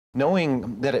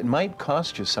Knowing that it might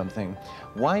cost you something,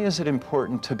 why is it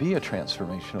important to be a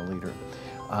transformational leader?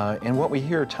 And what we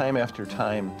hear time after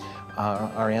time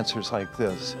are answers like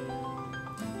this: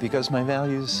 because my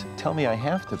values tell me I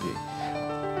have to be.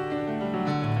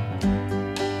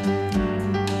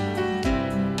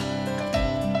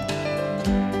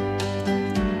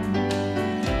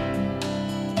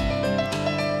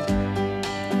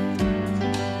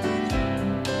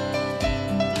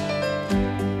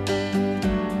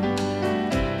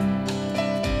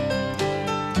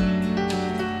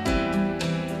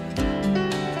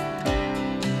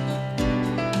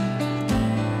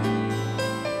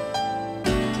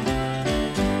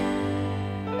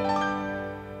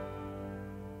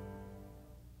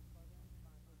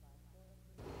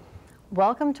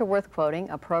 Welcome to Worth Quoting,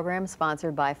 a program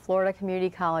sponsored by Florida Community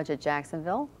College at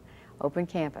Jacksonville, Open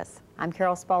Campus. I'm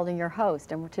Carol Spalding, your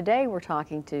host, and today we're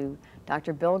talking to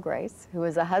Dr. Bill Grace, who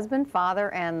is a husband,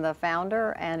 father, and the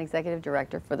founder and executive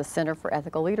director for the Center for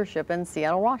Ethical Leadership in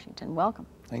Seattle, Washington. Welcome.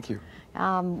 Thank you.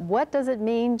 What does it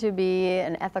mean to be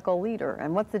an ethical leader,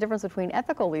 and what's the difference between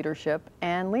ethical leadership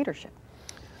and leadership?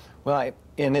 Well,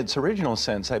 in its original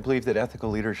sense, I believe that ethical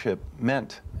leadership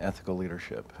meant ethical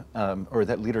leadership, or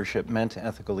that leadership meant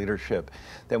ethical leadership.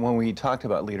 That when we talked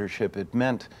about leadership, it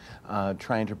meant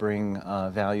trying to bring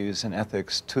values and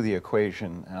ethics to the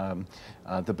equation.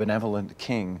 The benevolent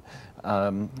king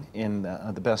in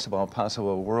the best of all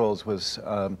possible worlds was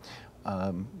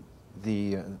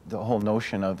the whole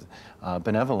notion of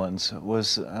benevolence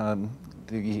was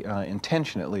the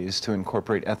intention, at least, to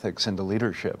incorporate ethics into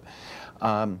leadership.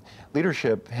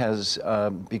 Leadership has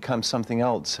become something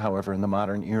else, however, in the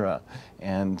modern era,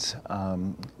 and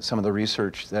some of the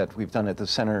research that we've done at the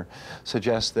center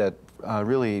suggests that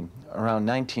really around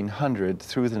 1900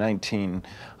 through the late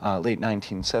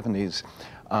 1970s,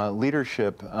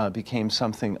 leadership became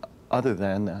something other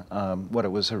than what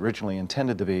it was originally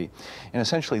intended to be. And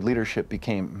essentially leadership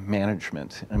became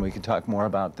management, and we can talk more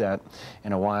about that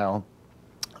in a while.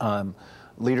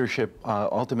 Leadership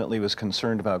ultimately was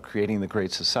concerned about creating the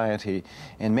great society,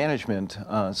 and management's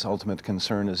ultimate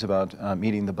concern is about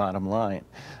meeting the bottom line.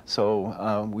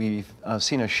 So we've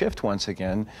seen a shift once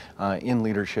again in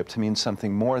leadership to mean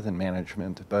something more than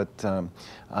management, but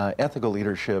ethical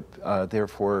leadership,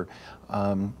 therefore,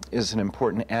 is an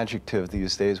important adjective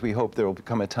these days. We hope there will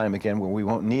become a time again where we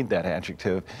won't need that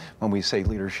adjective when we say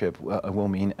leadership will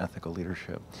mean ethical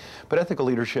leadership. But ethical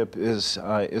leadership is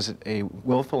a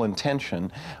willful intention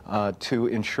to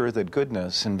ensure that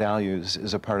goodness and values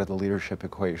is a part of the leadership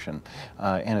equation,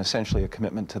 and essentially a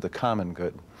commitment to the common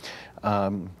good.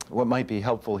 What might be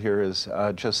helpful here is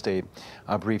just a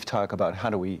brief talk about how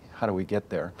do we get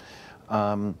there.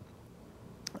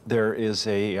 There is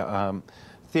a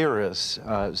theorist,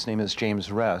 his name is James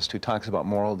Rest, who talks about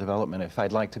moral development. If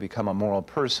I'd like to become a moral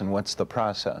person, what's the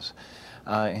process?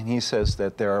 And he says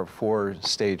that there are 4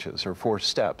 stages, or 4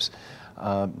 steps.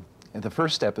 The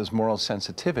first step is moral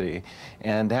sensitivity,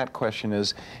 and that question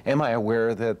is, am I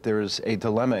aware that there's a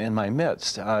dilemma in my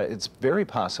midst? It's very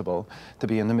possible to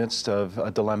be in the midst of a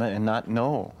dilemma and not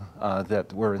know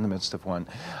that we're in the midst of one.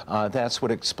 That's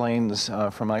what explains,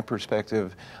 from my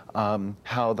perspective,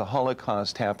 how the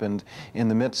Holocaust happened in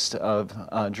the midst of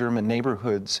German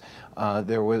neighborhoods.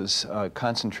 There was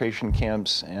concentration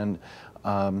camps and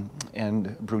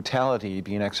brutality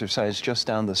being exercised just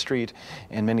down the street,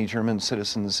 and many German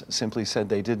citizens simply said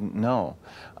they didn't know.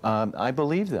 I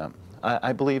believe them.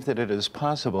 I believe that it is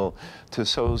possible to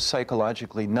so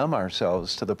psychologically numb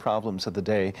ourselves to the problems of the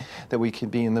day that we can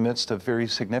be in the midst of very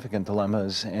significant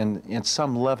dilemmas and at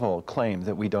some level claim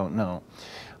that we don't know.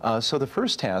 So the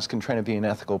first task in trying to be an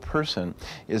ethical person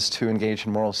is to engage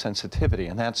in moral sensitivity,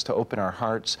 and that's to open our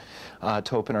hearts,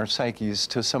 to open our psyches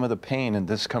to some of the pain and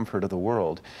discomfort of the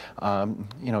world.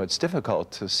 You know, it's difficult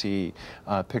to see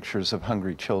pictures of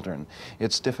hungry children.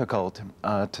 It's difficult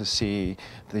to see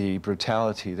the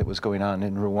brutality that was going on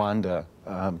in Rwanda.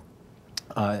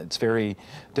 It's very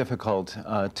difficult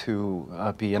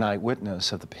to be an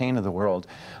eyewitness of the pain of the world,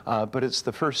 but it's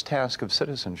the first task of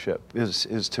citizenship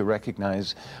is to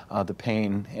recognize the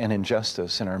pain and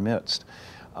injustice in our midst.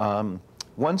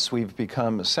 Once we've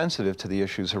become sensitive to the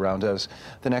issues around us,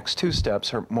 the next 2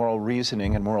 steps are moral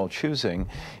reasoning and moral choosing.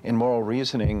 In moral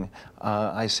reasoning,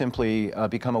 I simply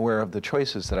become aware of the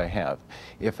choices that I have.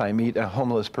 If I meet a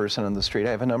homeless person on the street,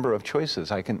 I have a number of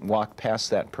choices. I can walk past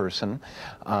that person.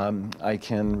 I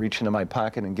can reach into my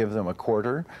pocket and give them a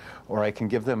quarter, or I can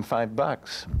give them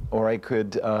 $5, or I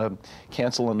could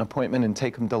cancel an appointment and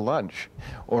take them to lunch,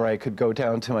 or I could go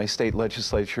down to my state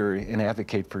legislature and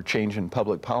advocate for change in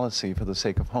public policy for the sake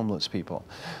sake of homeless people.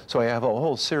 So I have a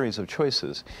whole series of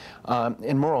choices.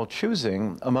 In moral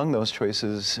choosing, among those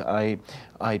choices,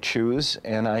 I choose,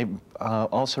 and I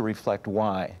also reflect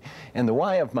why. And the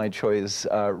why of my choice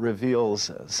reveals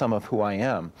some of who I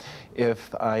am.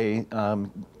 If I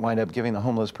wind up giving the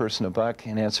homeless person a buck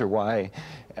and answer why,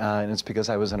 and it's because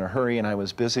I was in a hurry and I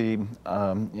was busy,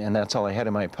 and that's all I had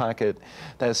in my pocket,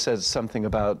 that says something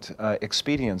about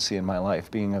expediency in my life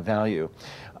being of value.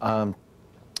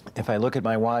 If I look at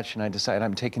my watch and I decide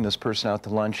I'm taking this person out to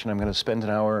lunch and I'm going to spend an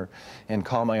hour and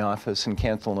call my office and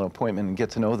cancel an appointment and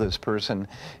get to know this person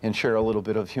and share a little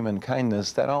bit of human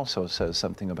kindness, that also says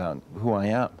something about who I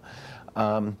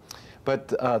am. But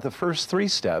the first three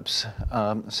steps,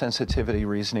 sensitivity,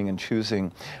 reasoning, and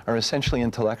choosing, are essentially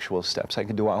intellectual steps. I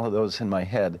can do all of those in my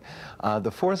head.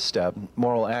 The fourth step,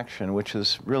 moral action, which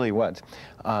is really what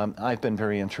I've been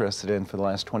very interested in for the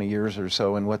last 20 years or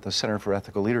so, and what the Center for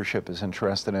Ethical Leadership is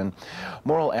interested in.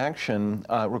 Moral action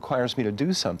requires me to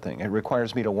do something. It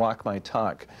requires me to walk my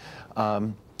talk.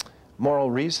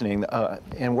 Moral reasoning,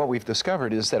 and what we've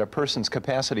discovered is that a person's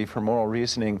capacity for moral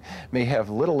reasoning may have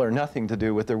little or nothing to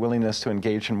do with their willingness to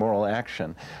engage in moral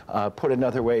action. Put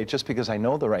another way, just because I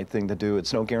know the right thing to do,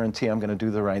 it's no guarantee I'm going to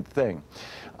do the right thing.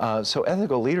 So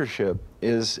ethical leadership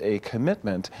is a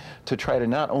commitment to try to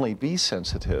not only be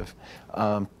sensitive,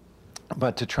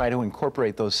 but to try to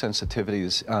incorporate those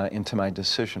sensitivities into my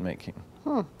decision making.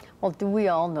 Well, do we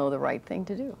all know the right thing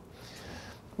to do?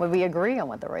 Would we agree on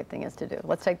what the right thing is to do?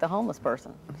 Let's take the homeless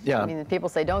person. Yeah. I mean, people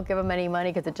say don't give them any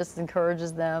money because it just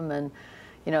encourages them, and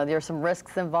you know, there's some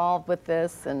risks involved with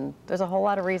this, and there's a whole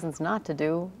lot of reasons not to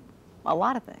do a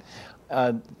lot of things.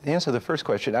 To answer the first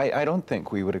question, I don't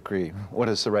think we would agree what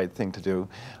is the right thing to do.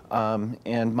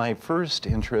 And my first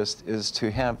interest is to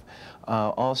have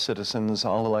all citizens,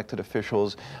 all elected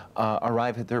officials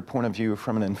arrive at their point of view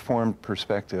from an informed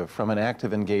perspective, from an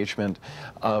active engagement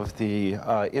of the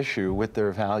issue with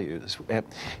their values.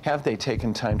 Have they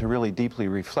taken time to really deeply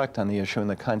reflect on the issue in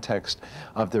the context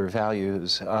of their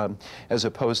values, as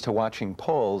opposed to watching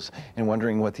polls and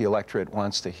wondering what the electorate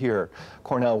wants to hear?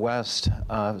 Cornel West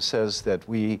says that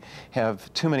we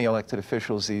have too many elected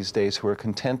officials these days who are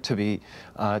content to be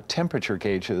temperature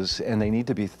gauges, and they need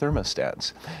to be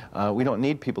thermostats. We don't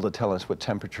need people to tell us what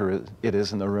temperature it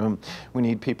is in the room. We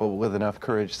need people with enough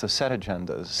courage to set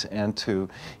agendas and to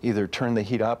either turn the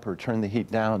heat up or turn the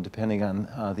heat down, depending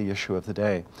on the issue of the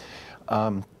day.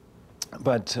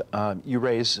 But you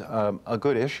raise a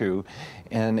good issue,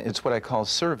 and it's what I call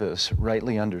service,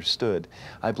 rightly understood.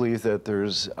 I believe that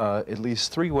there's at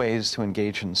least three ways to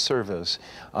engage in service.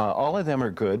 All of them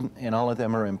are good, and all of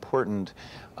them are important.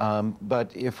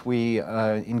 But if we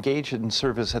engage in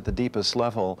service at the deepest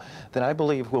level, then I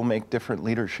believe we'll make different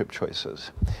leadership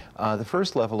choices. The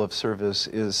first level of service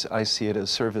is, I see it as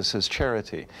service as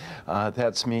charity.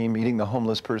 That's me meeting the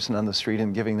homeless person on the street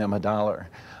and giving them $1.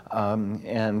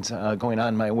 And going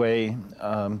on my way,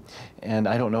 and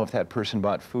I don't know if that person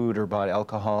bought food or bought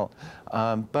alcohol,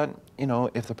 but you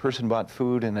know, if the person bought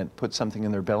food and it put something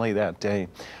in their belly that day,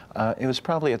 it was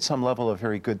probably at some level a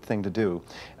very good thing to do.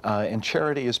 And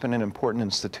charity has been an important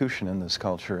institution in this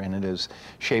culture, and it has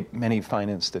shaped many fine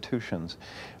institutions.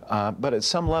 But at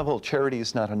some level, charity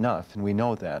is not enough, and we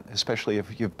know that, especially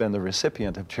if you've been the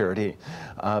recipient of charity.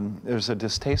 There's a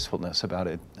distastefulness about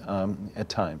it at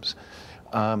times.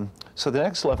 So the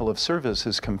next level of service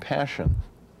is compassion.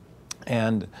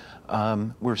 And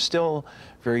we're still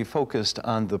very focused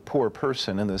on the poor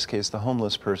person, in this case the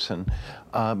homeless person.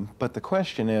 But the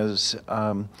question is,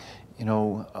 you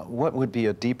know, what would be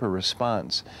a deeper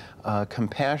response?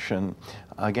 Compassion,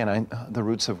 again, the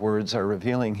roots of words are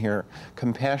revealing here.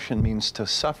 Compassion means to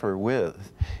suffer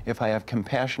with. If I have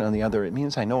compassion on the other, it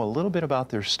means I know a little bit about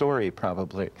their story,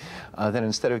 probably. That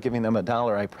instead of giving them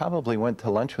 $1, I probably went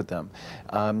to lunch with them.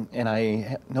 And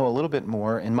I know a little bit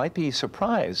more and might be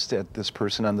surprised at this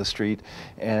person on the street,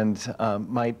 and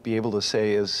might be able to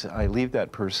say, as I leave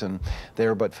that person,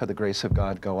 there but for the grace of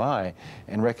God go I,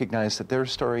 and recognize that their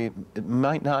story, it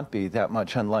might not be that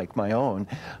much unlike my own,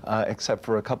 except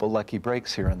for a couple lucky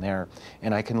breaks here and there.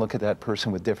 And I can look at that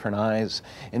person with different eyes.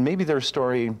 And maybe their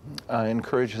story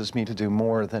encourages me to do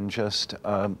more than just,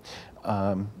 you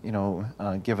know,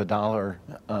 give $1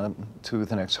 to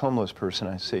the next homeless person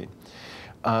I see.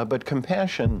 But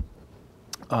compassion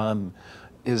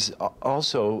is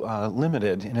also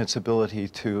limited in its ability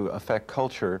to affect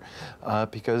culture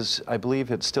because I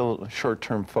believe it's still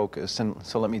short-term focused. And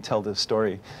so let me tell this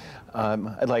story.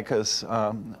 I'd like us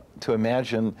to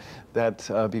imagine that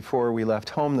before we left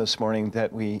home this morning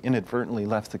that we inadvertently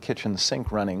left the kitchen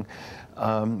sink running.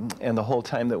 And the whole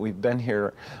time that we've been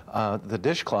here, the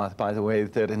dishcloth, by the way,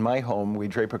 that in my home we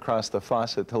drape across the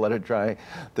faucet to let it dry,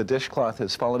 the dishcloth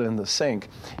has fallen in the sink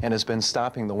and has been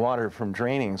stopping the water from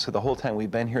draining. So the whole time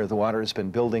we've been here, the water has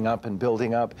been building up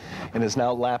and is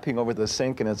now lapping over the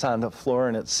sink, and it's on the floor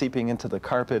and it's seeping into the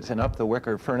carpet and up the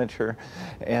wicker furniture.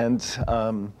 And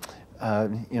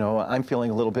you know, I'm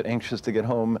feeling a little bit anxious to get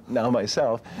home now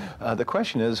myself. The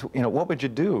question is, you know, what would you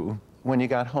do when you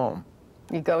got home?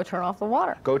 You go turn off the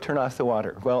water. Go turn off the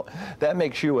water. Well, that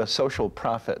makes you a social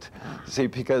prophet. See,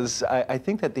 because I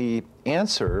think that the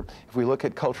answer, if we look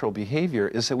at cultural behavior,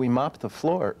 is that we mop the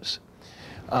floors.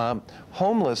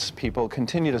 Homeless people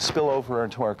continue to spill over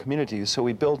into our communities, so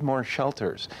we build more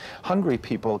shelters. Hungry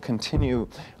people continue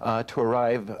to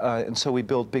arrive, and so we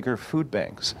build bigger food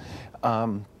banks.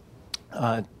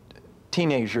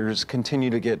 Teenagers continue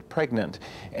to get pregnant,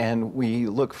 and we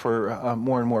look for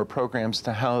more and more programs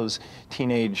to house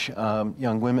teenage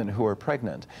young women who are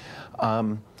pregnant.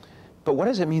 But what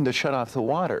does it mean to shut off the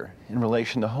water in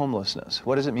relation to homelessness?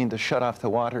 What does it mean to shut off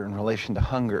the water in relation to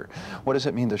hunger? What does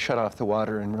it mean to shut off the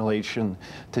water in relation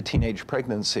to teenage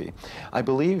pregnancy? I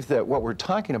believe that what we're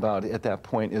talking about at that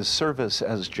point is service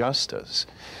as justice,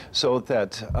 so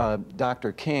that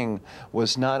Dr. King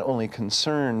was not only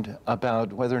concerned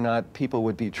about whether or not people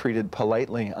would be treated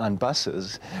politely on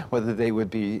buses, whether they would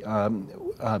be,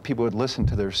 people would listen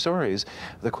to their stories.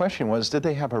 The question was, did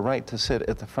they have a right to sit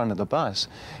at the front of the bus?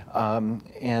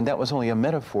 And that was only a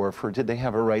metaphor for did they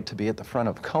have a right to be at the front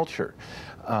of culture.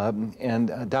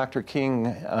 And Dr.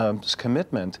 King's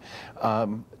commitment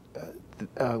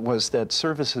was that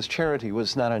service as charity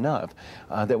was not enough,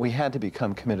 that we had to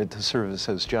become committed to service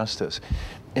as justice.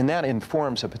 And that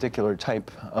informs a particular type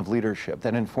of leadership.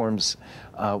 That informs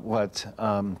what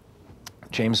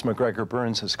James McGregor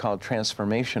Burns has called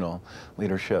transformational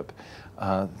leadership.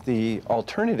 The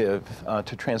alternative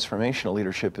to transformational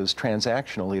leadership is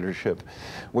transactional leadership,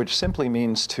 which simply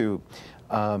means to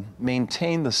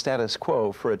maintain the status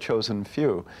quo for a chosen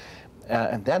few.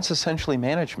 And that's essentially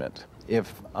management.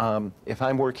 If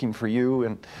I'm working for you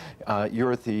and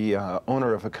you're the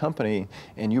owner of a company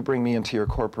and you bring me into your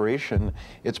corporation,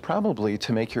 it's probably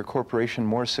to make your corporation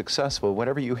more successful.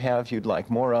 Whatever you have you'd like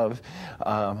more of,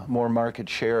 more market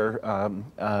share,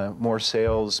 more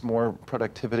sales, more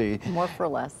productivity. More for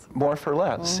less. More for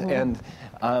less.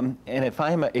 Mm-hmm. And if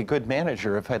I'm a good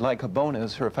manager, if I'd like a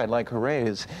bonus or if I'd like a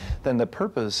raise, then the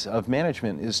purpose of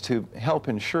management is to help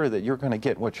ensure that you're going to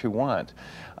get what you want.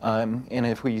 And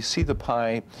if we see the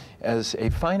pie as a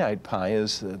finite pie,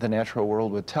 as the natural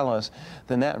world would tell us,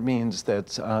 then that means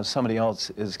that somebody else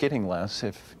is getting less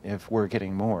if we're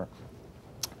getting more.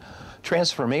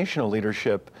 Transformational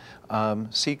leadership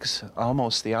seeks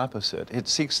almost the opposite. It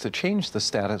seeks to change the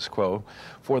status quo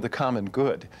for the common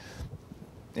good.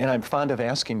 And I'm fond of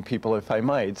asking people, if I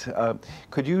might,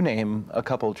 could you name a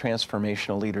couple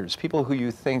transformational leaders, people who you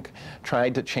think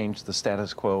tried to change the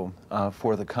status quo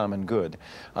for the common good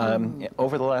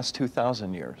over the last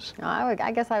 2,000 years?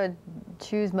 I guess I would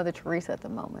choose Mother Teresa at the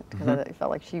moment, because I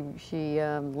felt like she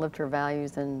lived her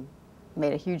values and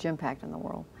made a huge impact in the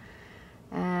world.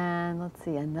 And let's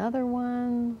see, another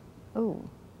one. Ooh.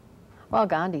 Well,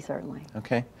 Gandhi, certainly.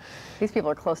 Okay. These people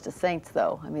are close to saints,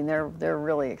 though. I mean, they're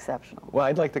really exceptional. Well,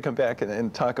 I'd like to come back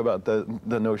and talk about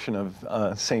the notion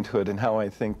of sainthood and how I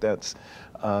think that's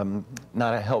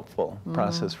not a helpful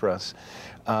process for us.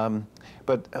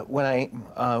 But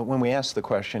when we ask the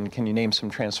question, can you name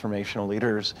some transformational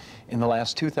leaders in the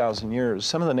last 2,000 years,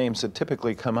 some of the names that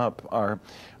typically come up are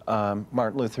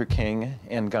Martin Luther King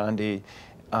and Gandhi,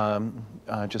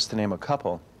 just to name a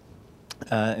couple.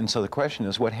 And so the question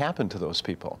is, what happened to those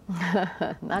people?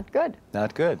 Not good.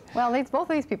 Not good. Well, both of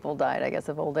these people died, I guess,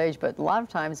 of old age, but a lot of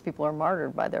times people are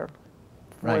martyred by their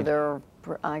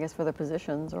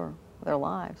positions or their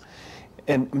lives.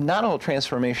 And not all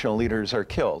transformational leaders are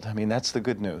killed. I mean, that's the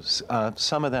good news.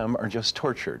 Some of them are just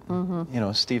tortured. You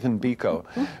know, Stephen Biko,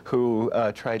 who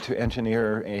tried to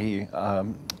engineer a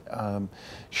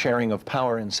sharing of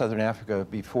power in Southern Africa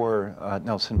before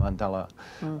Nelson Mandela.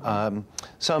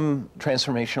 Some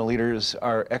transformational leaders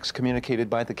are excommunicated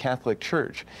by the Catholic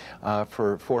Church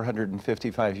for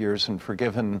 455 years and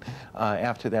forgiven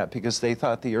after that because they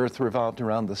thought the earth revolved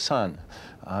around the sun.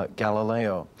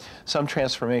 Galileo. Some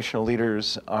transformational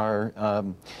leaders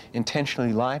are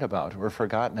intentionally lied about or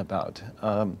forgotten about.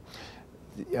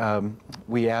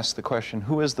 we ask the question,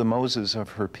 who is the Moses of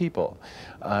her people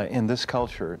in this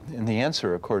culture? And the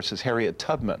answer, of course, is Harriet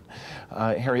Tubman.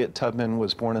 Harriet Tubman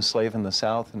was born a slave in the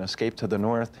South and escaped to the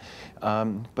North,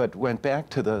 but went back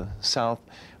to the South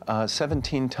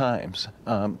 17 times.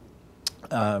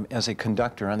 As a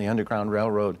conductor on the Underground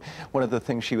Railroad. One of the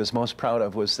things she was most proud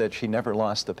of was that she never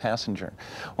lost a passenger.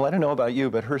 Well, I don't know about you,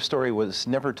 but her story was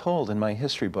never told in my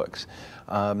history books.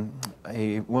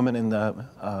 A woman in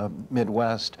the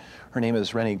Midwest, her name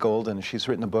is Rennie Golden. She's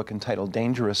written a book entitled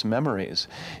Dangerous Memories.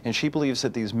 And she believes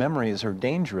that these memories are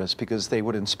dangerous because they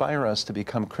would inspire us to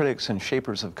become critics and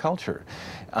shapers of culture,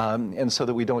 and so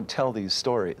that we don't tell these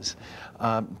stories.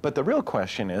 But the real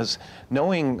question is,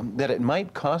 knowing that it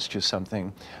might cost you something,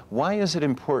 why is it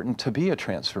important to be a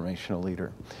transformational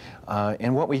leader?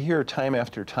 And what we hear time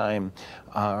after time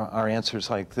are answers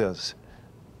like this.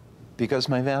 Because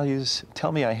my values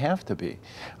tell me I have to be,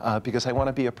 because I want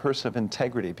to be a person of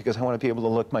integrity, because I want to be able to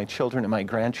look my children and my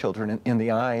grandchildren in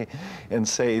the eye and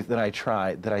say that I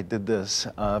tried, that I did this.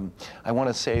 I want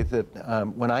to say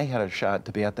that when I had a shot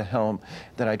to be at the helm,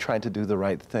 that I tried to do the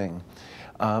right thing.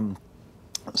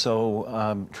 So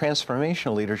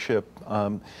transformational leadership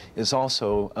is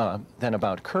also then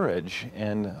about courage.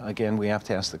 And again, we have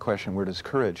to ask the question, where does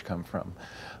courage come from?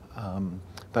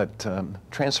 But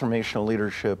transformational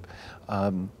leadership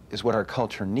is what our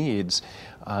culture needs.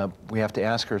 We have to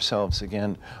ask ourselves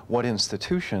again, what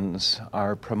institutions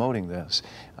are promoting this?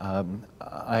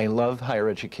 I love higher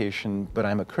education, but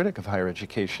I'm a critic of higher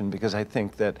education because I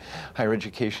think that higher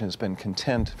education has been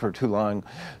content for too long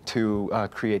to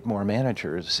create more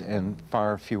managers and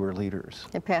far fewer leaders.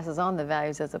 It passes on the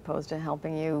values as opposed to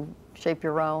helping you shape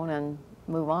your own and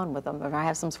move on with them, or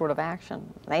have some sort of action.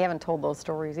 They haven't told those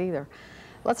stories either.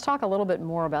 Let's talk a little bit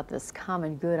more about this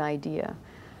common good idea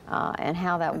and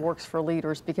how that works for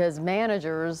leaders, because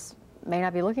managers may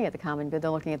not be looking at the common good,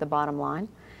 they're looking at the bottom line.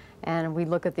 And we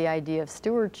look at the idea of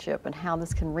stewardship and how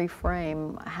this can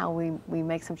reframe how we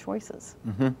make some choices.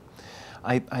 Mm-hmm.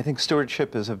 I think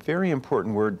stewardship is a very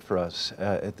important word for us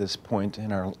at this point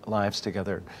in our lives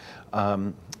together.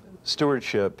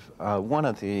 Stewardship, one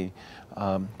of the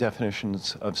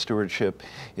definitions of stewardship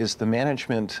is the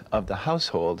management of the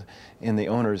household in the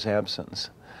owner's absence.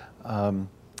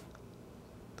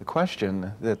 The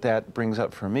question that brings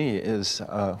up for me is,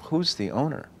 who's the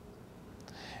owner?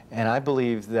 And I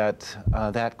believe that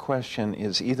that question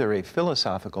is either a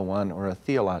philosophical one or a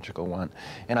theological one.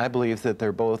 And I believe that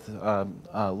they're both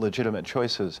legitimate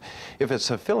choices. If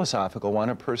it's a philosophical one,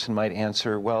 a person might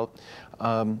answer, well,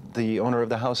 the owner of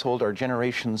the household are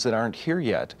generations that aren't here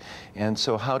yet. And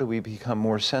so how do we become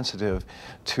more sensitive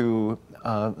to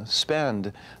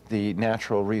spend the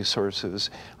natural resources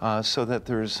so that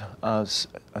there's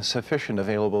sufficient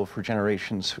available for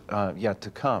generations yet to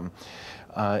come?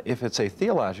 If it's a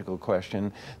theological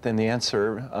question, then the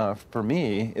answer for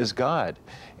me is God.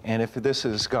 And if this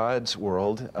is God's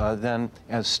world, then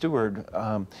as steward,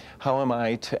 how am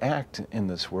I to act in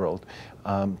this world?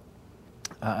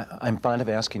 I'm fond of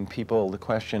asking people the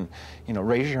question, you know,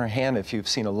 raise your hand if you've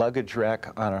seen a luggage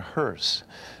rack on a hearse.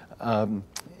 For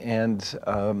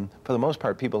the most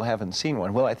part, people haven't seen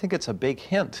one. Well, I think it's a big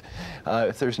hint.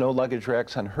 If there's no luggage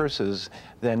racks on hearses,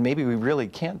 then maybe we really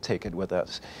can't take it with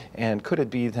us. And could it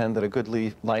be then that a good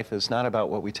life is not about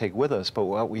what we take with us, but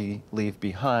what we leave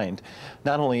behind,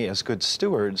 not only as good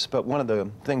stewards, but one of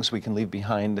the things we can leave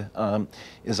behind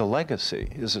is a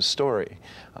legacy, is a story.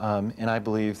 And I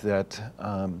believe that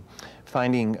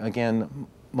finding, again,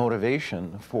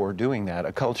 motivation for doing that,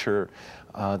 a culture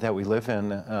that we live in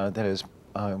that is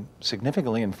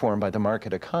significantly informed by the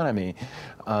market economy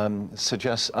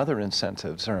suggests other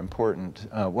incentives are important.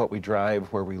 What we drive,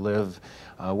 where we live,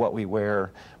 what we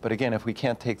wear. But again, if we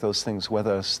can't take those things with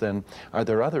us, then are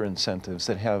there other incentives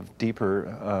that have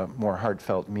deeper, more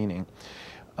heartfelt meaning?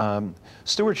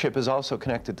 Stewardship is also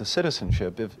connected to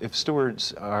citizenship. If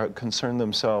stewards concern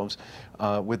themselves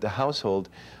with the household,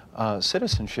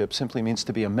 citizenship simply means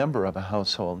to be a member of a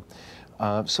household.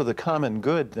 So the common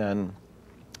good then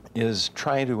is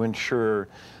trying to ensure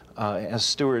as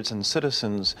stewards and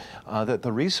citizens that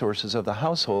the resources of the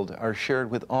household are shared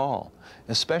with all,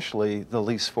 especially the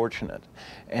least fortunate,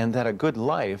 and that a good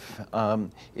life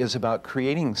is about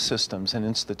creating systems and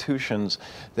institutions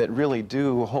that really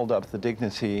do hold up the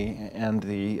dignity and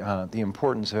the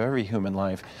importance of every human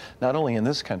life, not only in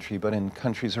this country, but in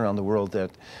countries around the world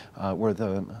that where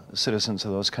the citizens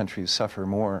of those countries suffer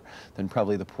more than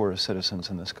probably the poorest citizens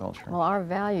in this culture. Well, our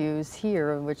values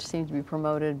here, which seem to be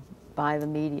promoted by the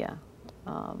media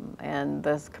and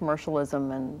this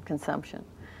commercialism and consumption,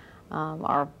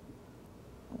 are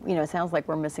you know, it sounds like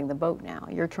we're missing the boat now.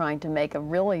 You're trying to make a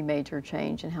really major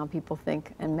change in how people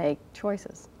think and make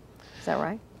choices. Is that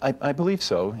right? I believe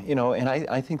so, you know, and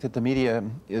I think that the media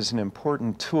is an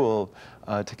important tool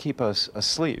to keep us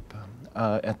asleep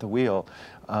at the wheel.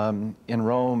 In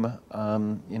Rome,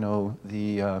 you know,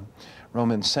 the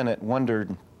Roman Senate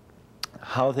wondered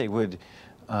how they would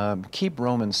keep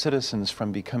Roman citizens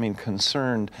from becoming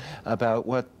concerned about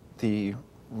what the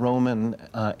Roman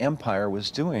Empire was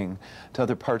doing to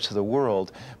other parts of the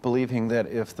world, believing that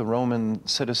if the Roman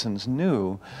citizens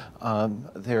knew,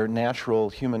 their natural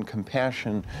human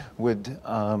compassion would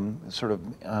sort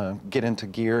of get into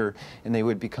gear, and they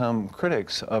would become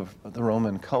critics of the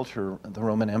Roman culture, the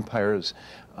Roman Empire's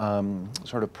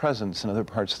sort of presence in other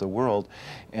parts of the world.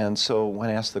 And so when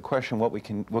asked the question, what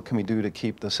can we do to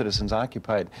keep the citizens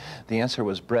occupied, the answer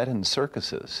was bread and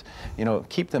circuses. You know,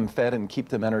 keep them fed and keep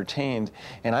them entertained.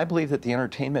 And I believe that the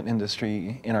entertainment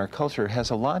industry in our culture has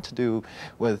a lot to do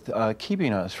with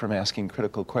keeping us from asking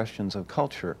critical questions of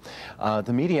culture.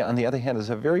 The media, on the other hand, is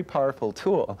a very powerful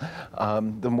tool.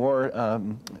 The more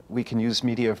we can use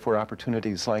media for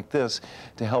opportunities like this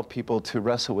to help people to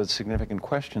wrestle with significant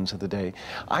questions of the day,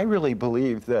 I really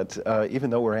believe that even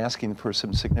though we're asking for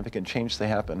some significant change to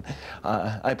happen,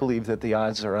 I believe that the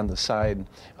odds are on the side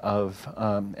of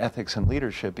ethics and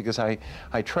leadership, because I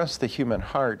trust the human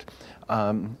heart.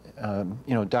 You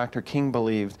know, Dr. King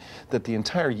believed that the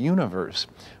entire universe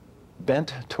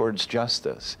bent towards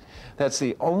justice. That's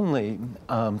the only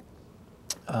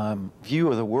view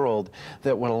of the world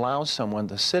that would allow someone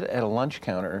to sit at a lunch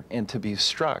counter and to be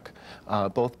struck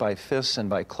both by fists and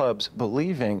by clubs,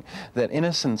 believing that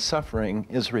innocent suffering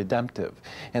is redemptive,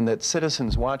 and that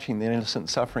citizens watching the innocent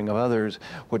suffering of others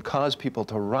would cause people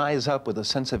to rise up with a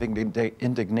sense of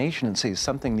indignation and say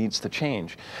something needs to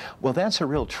change. Well, that's a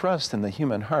real trust in the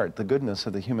human heart, the goodness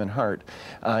of the human heart,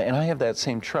 and I have that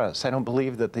same trust. I don't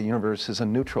believe that the universe is a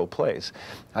neutral place.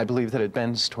 I believe that it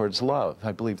bends towards love.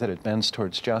 I believe that it bends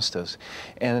towards justice,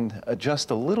 and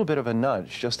just a little bit of a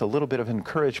nudge, just a little bit of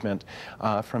encouragement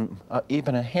from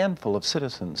even a handful of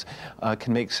citizens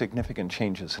can make significant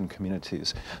changes in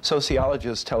communities.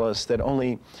 Sociologists tell us that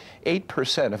only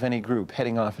 8% of any group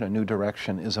heading off in a new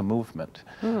direction is a movement.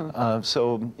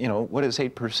 So, you know, what is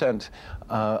 8%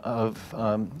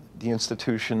 of the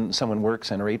institution someone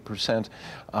works in, or 8%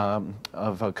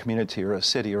 of a community or a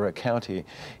city or a county?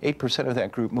 8% of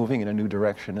that group moving in a new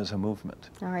direction is a movement.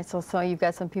 All right, so you've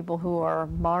got some people who are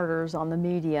martyrs on the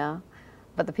media,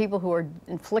 but the people who are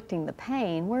inflicting the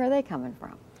pain, where are they coming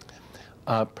from?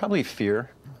 Probably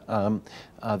fear.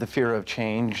 The fear of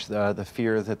change, the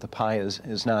fear that the pie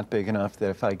is not big enough, that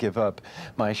if I give up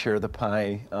my share of the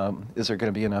pie, is there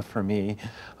going to be enough for me?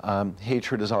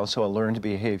 Hatred is also a learned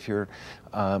behavior,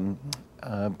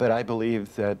 but I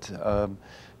believe that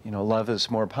you know, love is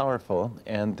more powerful,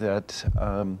 and that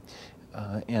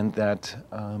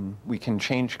we can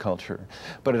change culture.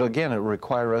 But again, it will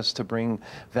require us to bring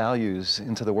values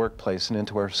into the workplace and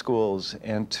into our schools,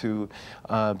 and to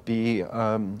be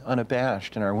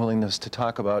unabashed in our willingness to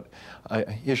talk about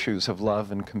issues of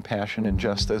love and compassion and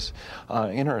justice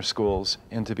in our schools,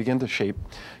 and to begin to shape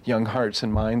young hearts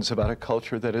and minds about a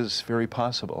culture that is very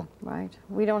possible. Right.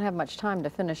 We don't have much time to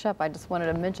finish up. I just wanted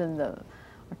to mention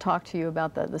or talk to you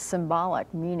about the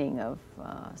symbolic meaning of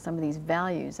some of these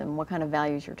values and what kind of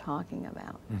values you're talking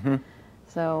about.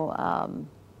 So,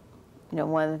 you know,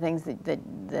 one of the things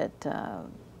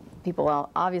that people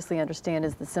obviously understand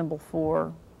is the symbol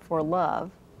for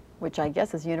love, which I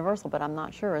guess is universal, but I'm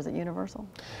not sure. Is it universal?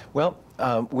 Well,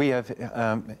 we have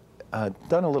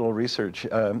done a little research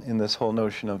in this whole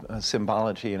notion of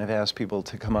symbology, and have asked people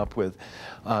to come up with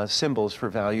symbols for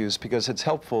values, because it's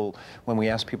helpful when we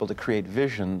ask people to create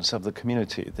visions of the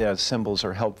community. That symbols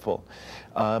are helpful.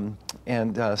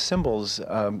 Symbols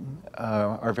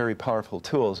are very powerful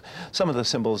tools. Some of the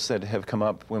symbols that have come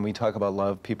up when we talk about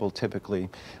love, people typically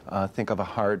think of a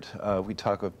heart. We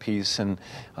talk of peace, and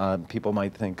people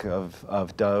might think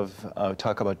of dove.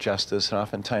 Talk about justice, and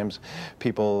oftentimes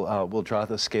people will draw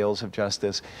the scales of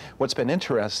justice. What's been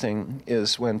interesting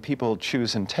is when people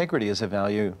choose integrity as a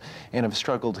value and have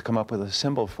struggled to come up with a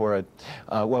symbol for it,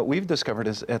 what we've discovered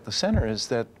is at the center is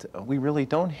that we really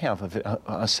don't have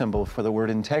a symbol for the word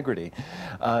integrity.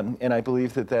 And I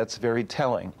believe that that's very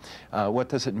telling. What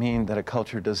does it mean that a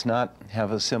culture does not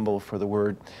have a symbol for the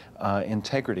word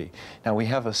integrity? Now, we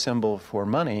have a symbol for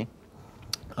money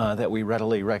that we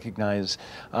readily recognize.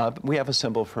 We have a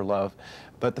symbol for love.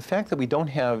 But the fact that we don't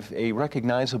have a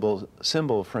recognizable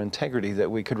symbol for integrity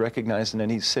that we could recognize in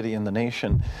any city in the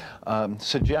nation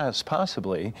suggests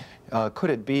possibly, could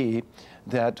it be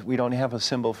that we don't have a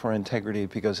symbol for integrity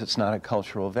because it's not a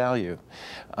cultural value.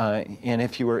 And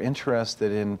if you are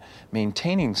interested in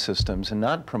maintaining systems and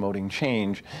not promoting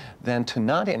change, then to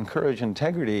not encourage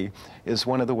integrity is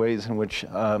one of the ways in which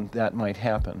that might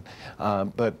happen.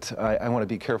 But I want to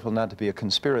be careful not to be a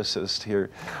conspiracist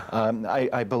here.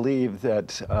 I believe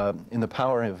that in the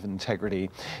power of integrity,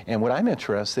 and what I'm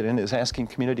interested in is asking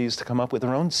communities to come up with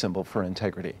their own symbol for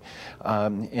integrity,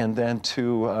 and then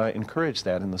to encourage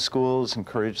that in the schools,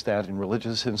 encourage that in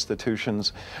religious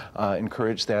institutions,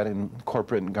 encourage that in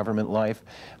corporate and government life,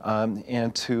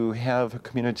 and to have a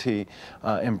community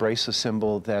embrace a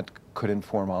symbol that could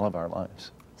inform all of our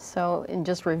lives. So in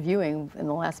just reviewing in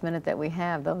the last minute that we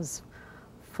have, those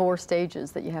 4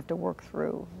 stages that you have to work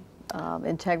through,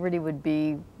 integrity would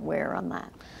be where on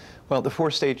that? Well, the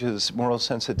 4 stages: moral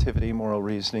sensitivity, moral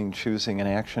reasoning, choosing, and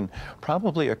action,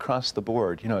 probably across the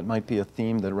board. You know, it might be a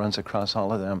theme that runs across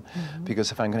all of them,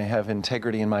 because if I'm going to have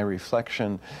integrity in my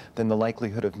reflection, then the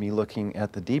likelihood of me looking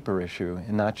at the deeper issue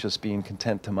and not just being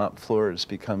content to mop floors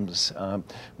becomes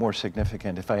more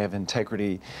significant. If I have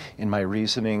integrity in my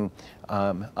reasoning,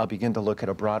 I'll begin to look at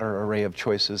a broader array of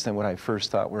choices than what I first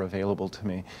thought were available to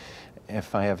me.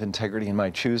 If I have integrity in my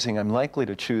choosing, I'm likely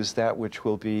to choose that which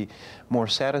will be more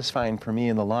satisfying for me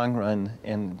in the long run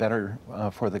and better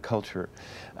for the culture.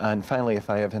 And finally, if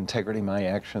I have integrity, my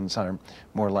actions are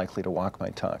more likely to walk my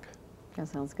talk. That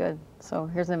sounds good. So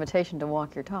here's an invitation to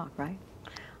walk your talk, right?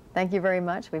 Thank you very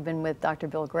much. We've been with Dr.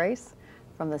 Bill Grace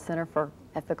from the Center for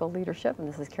Ethical Leadership, and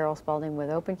this is Carol Spalding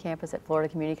with Open Campus at Florida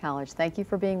Community College. Thank you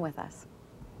for being with us.